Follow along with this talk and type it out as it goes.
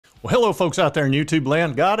Well, hello, folks out there in YouTube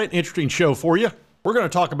land. Got an interesting show for you. We're going to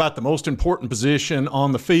talk about the most important position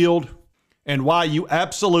on the field and why you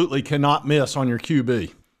absolutely cannot miss on your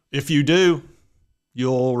QB. If you do,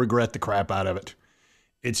 you'll regret the crap out of it.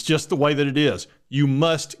 It's just the way that it is. You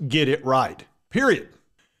must get it right, period.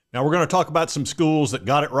 Now, we're going to talk about some schools that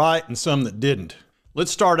got it right and some that didn't.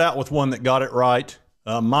 Let's start out with one that got it right.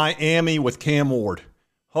 Miami with Cam Ward.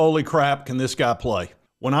 Holy crap, can this guy play?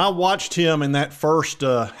 When I watched him in that first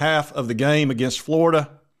half of the game against Florida,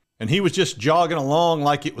 and he was just jogging along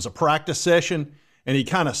like it was a practice session, and he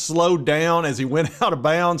kind of slowed down as he went out of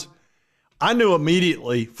bounds, I knew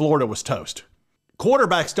immediately Florida was toast.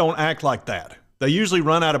 Quarterbacks don't act like that. They usually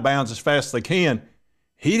run out of bounds as fast as they can.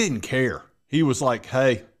 He didn't care. He was like,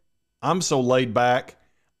 hey, I'm so laid back.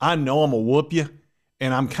 I know I'm going to whoop you,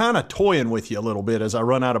 and I'm kind of toying with you a little bit as I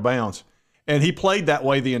run out of bounds. And he played that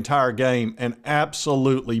way the entire game and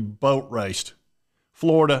absolutely boat raced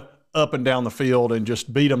Florida up and down the field and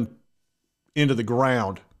just beat them into the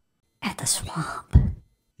ground. At the swamp.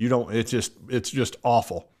 It's just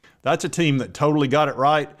awful. That's a team that totally got it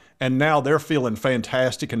right, and now they're feeling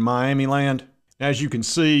fantastic in Miami land. As you can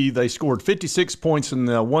see, they scored 56 points in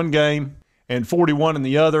the one game and 41 in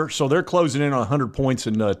the other, so they're closing in on 100 points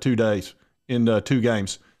in 2 days, in 2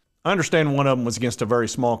 games. I understand one of them was against a very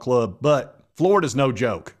small club, but Florida's no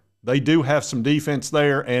joke. They do have some defense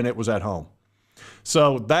there, and it was at home.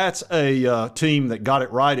 So that's a team that got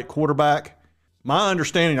it right at quarterback. My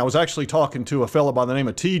understanding, I was actually talking to a fellow by the name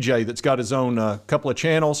of TJ that's got his own couple of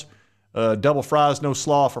channels, Double Fries, No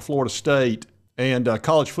Slaw for Florida State, and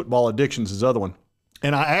College Football Addictions is the other one.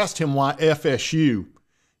 And I asked him why FSU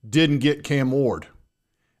didn't get Cam Ward.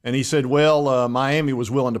 And he said, well, Miami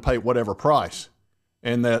was willing to pay whatever price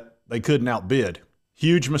and that they couldn't outbid.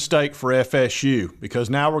 Huge mistake for FSU, because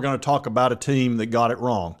now we're going to talk about a team that got it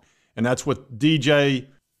wrong. And that's with DJ.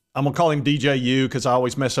 I'm going to call him DJU because I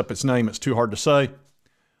always mess up its name. It's too hard to say.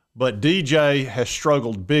 But DJ has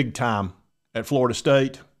struggled big time at Florida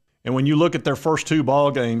State. And when you look at their first 2 ball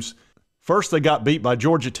games, first they got beat by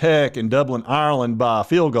Georgia Tech in Dublin, Ireland by a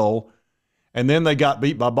field goal. And then they got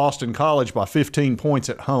beat by Boston College by 15 points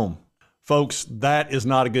at home. Folks, that is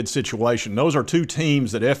not a good situation. Those are 2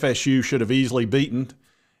 teams that FSU should have easily beaten.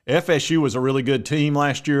 FSU was a really good team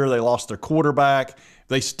last year. They lost their quarterback.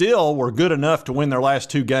 They still were good enough to win their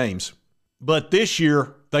last 2 games. But this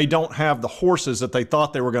year, they don't have the horses that they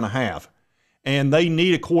thought they were going to have. And they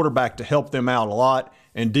need a quarterback to help them out a lot,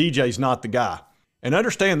 and DJ's not the guy. And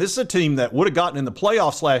understand, this is a team that would have gotten in the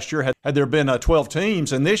playoffs last year had there been 12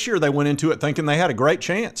 teams, and this year they went into it thinking they had a great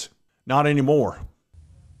chance. Not anymore.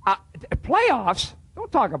 Playoffs?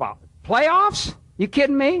 Don't talk about it. Playoffs? You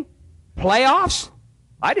kidding me? Playoffs?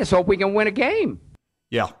 I just hope we can win a game.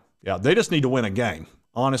 Yeah. They just need to win a game,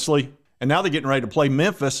 honestly. And now they're getting ready to play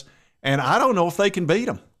Memphis, and I don't know if they can beat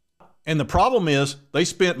them. And the problem is they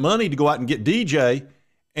spent money to go out and get DJ,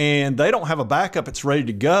 and they don't have a backup that's ready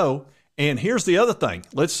to go. And here's the other thing.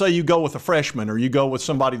 Let's say you go with a freshman or you go with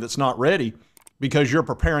somebody that's not ready because you're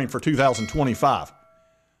preparing for 2025.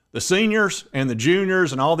 The seniors and the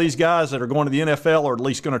juniors and all these guys that are going to the NFL or at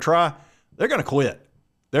least going to try, they're going to quit.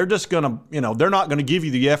 They're just going to, they're not going to give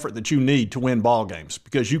you the effort that you need to win ball games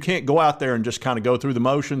because you can't go out there and just kind of go through the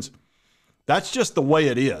motions. That's just the way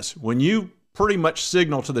it is. When you pretty much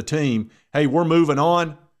signal to the team, hey, we're moving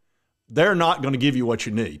on, they're not going to give you what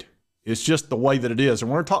you need. It's just the way that it is.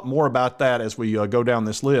 And we're going to talk more about that as we go down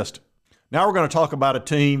this list. Now we're going to talk about a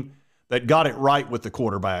team that got it right with the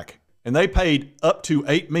quarterback. And they paid up to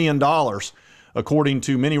 $8 million, according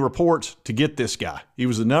to many reports, to get this guy. He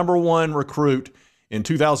was the #1 recruit in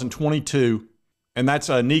 2022, and that's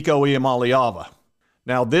Nico Iamaleava.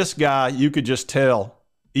 Now, this guy, you could just tell,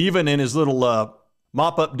 even in his little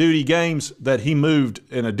mop-up duty games, that he moved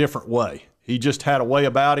in a different way. He just had a way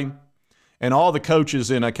about him. And all the coaches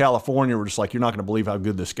in California were just like, you're not going to believe how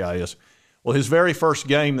good this guy is. Well, his very first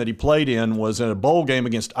game that he played in was in a bowl game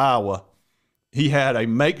against Iowa. He had a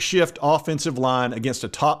makeshift offensive line against a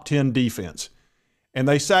top 10 defense, and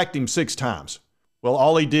they sacked him 6 times. Well,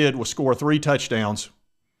 all he did was score 3 touchdowns.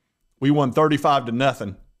 We won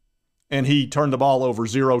 35-0, and he turned the ball over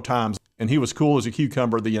 0 times, and he was cool as a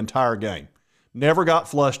cucumber the entire game. Never got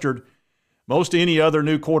flustered. Most any other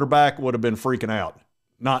new quarterback would have been freaking out.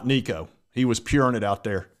 Not Nico. He was puring it out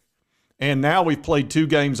there. And now we've played 2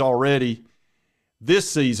 games already this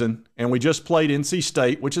season, and we just played NC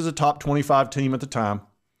State, which is a top 25 team at the time,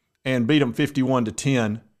 and beat them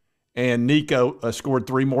 51-10. And Nico scored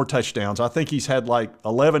 3 more touchdowns. I think he's had like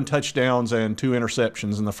 11 touchdowns and 2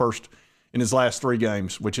 interceptions in his last 3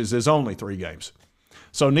 games, which is his only 3 games.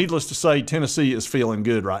 So needless to say, Tennessee is feeling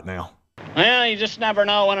good right now. Well, you just never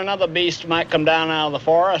know when another beast might come down out of the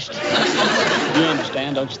forest. You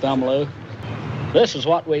understand, don't you, Thumbaloo? This is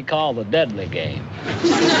what we call the deadly game.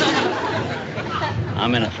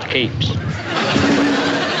 I'm in it for keeps.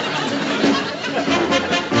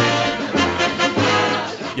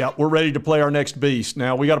 Yeah, we're ready to play our next beast.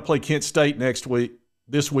 Now, we got to play Kent State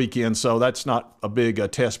this weekend, so that's not a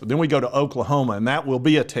big test. But then we go to Oklahoma, and that will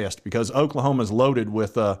be a test because Oklahoma is loaded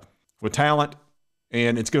with talent,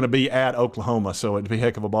 and it's going to be at Oklahoma, so it'd be a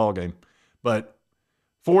heck of a ball game. But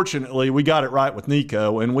fortunately, we got it right with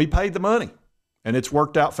Nico, and we paid the money, and it's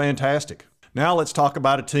worked out fantastic. Now let's talk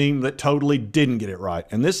about a team that totally didn't get it right,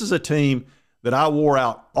 and this is a team that I wore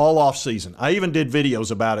out all off season. I even did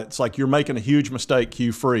videos about it. It's like you're making a huge mistake,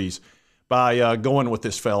 Hugh Freeze, by going with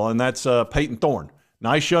this fella, and that's Peyton Thorne.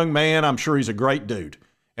 Nice young man. I'm sure he's a great dude.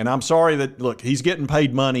 And I'm sorry that, look, he's getting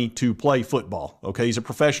paid money to play football, okay? He's a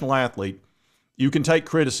professional athlete. You can take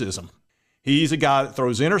criticism. He's a guy that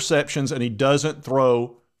throws interceptions, and he doesn't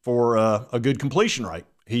throw for a good completion rate.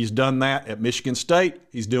 He's done that at Michigan State.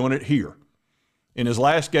 He's doing it here. In his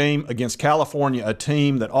last game against California, a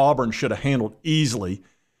team that Auburn should have handled easily.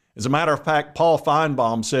 As a matter of fact, Paul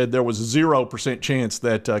Feinbaum said there was a 0% chance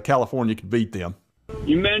that California could beat them.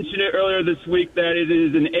 You mentioned it earlier this week that it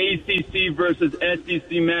is an ACC versus SEC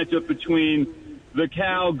matchup between the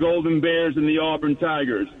Cal Golden Bears and the Auburn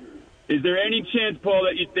Tigers. Is there any chance, Paul,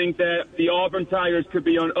 that you think that the Auburn Tigers could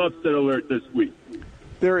be on upset alert this week?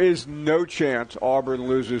 There is no chance Auburn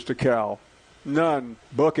loses to Cal. None.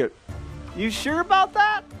 Book it. You sure about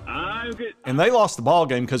that? And they lost the ball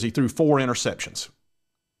game because he threw 4 interceptions.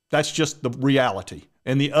 That's just the reality.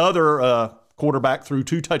 And the other quarterback threw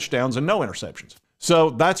 2 touchdowns and no interceptions.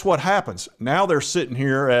 So that's what happens. Now they're sitting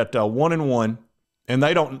here at 1-1, and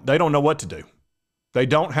they don't know what to do. They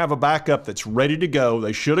don't have a backup that's ready to go.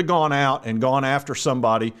 They should have gone out and gone after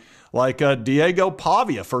somebody like Diego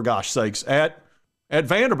Pavia, for gosh sakes, at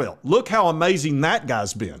Vanderbilt. Look how amazing that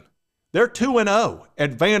guy's been. They're 2-0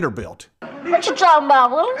 at Vanderbilt. What you talking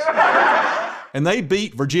about, Willis? And they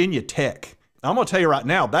beat Virginia Tech. I'm going to tell you right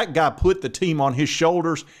now, that guy put the team on his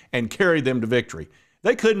shoulders and carried them to victory.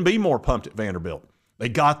 They couldn't be more pumped at Vanderbilt. They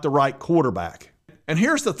got the right quarterback. And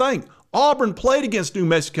here's the thing. Auburn played against New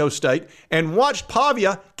Mexico State and watched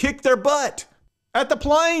Pavia kick their butt at the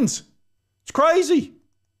Plains. It's crazy.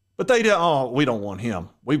 But they did, we don't want him.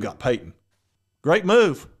 We've got Peyton. Great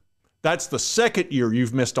move. That's the second year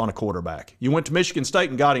you've missed on a quarterback. You went to Michigan State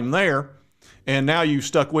and got him there, and now you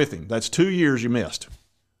stuck with him. That's 2 years you missed.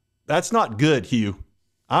 That's not good, Hugh.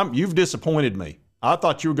 You've disappointed me. I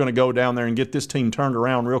thought you were going to go down there and get this team turned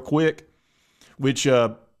around real quick, which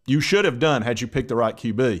you should have done had you picked the right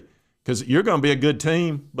QB, because you're going to be a good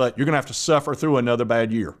team, but you're going to have to suffer through another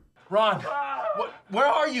bad year. Ron, where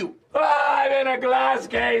are you? I'm in a glass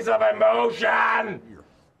case of emotion.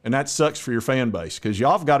 And that sucks for your fan base because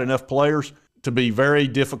y'all have got enough players to be very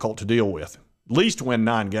difficult to deal with. At least win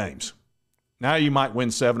 9 games. Now you might win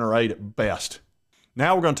 7 or 8 at best.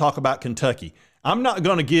 Now we're going to talk about Kentucky. I'm not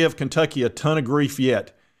going to give Kentucky a ton of grief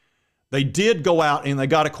yet. They did go out and they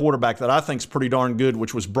got a quarterback that I think is pretty darn good,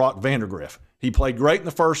 which was Brock Vandagriff. He played great in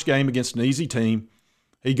the first game against an easy team.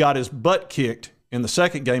 He got his butt kicked in the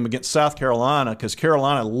second game against South Carolina because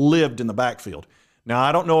Carolina lived in the backfield. Now,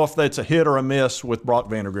 I don't know if that's a hit or a miss with Brock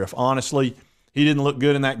Vandagriff. Honestly, he didn't look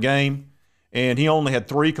good in that game, and he only had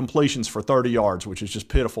 3 completions for 30 yards, which is just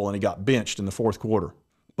pitiful, and he got benched in the fourth quarter.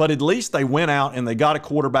 But at least they went out and they got a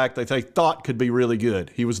quarterback that they thought could be really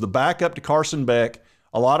good. He was the backup to Carson Beck.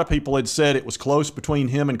 A lot of people had said it was close between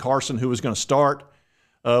him and Carson, who was going to start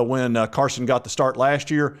when Carson got the start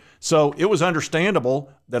last year. So it was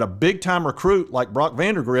understandable that a big-time recruit like Brock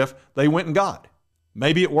Vandagriff, they went and got.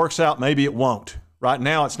 Maybe it works out, maybe it won't. Right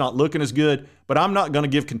now, it's not looking as good, but I'm not going to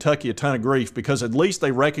give Kentucky a ton of grief because at least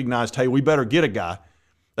they recognized, hey, we better get a guy.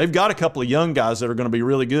 They've got a couple of young guys that are going to be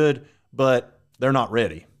really good, but they're not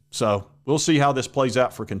ready. So we'll see how this plays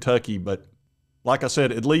out for Kentucky, but like I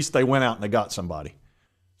said, at least they went out and they got somebody.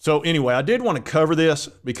 So anyway, I did want to cover this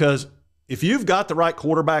because if you've got the right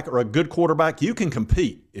quarterback or a good quarterback, you can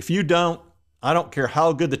compete. If you don't, I don't care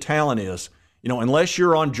how good the talent is. Unless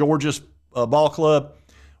you're on Georgia's ball club,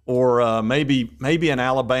 or maybe in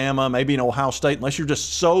Alabama, maybe in Ohio State, unless you're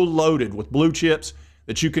just so loaded with blue chips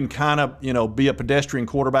that you can kind of, be a pedestrian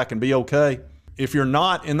quarterback and be okay. If you're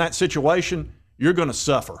not in that situation, you're going to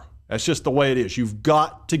suffer. That's just the way it is. You've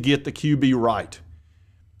got to get the QB right.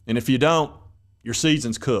 And if you don't, your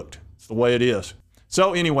season's cooked. It's the way it is.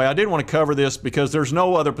 So anyway, I did want to cover this because there's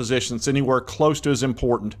no other position that's anywhere close to as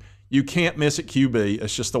important. You can't miss at QB.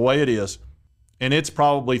 It's just the way it is. And it's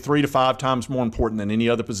probably 3 to 5 times more important than any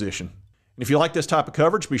other position. And if you like this type of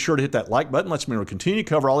coverage, be sure to hit that like button. Lets me know to continue to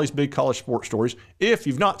cover all these big college sports stories. If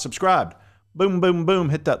you've not subscribed, boom, boom, boom,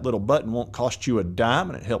 hit that little button. Won't cost you a dime,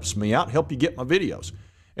 and it helps me out, help you get my videos.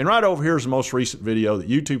 And right over here is the most recent video that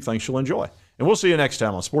YouTube thinks you'll enjoy. And we'll see you next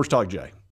time on Sports Talk Jay.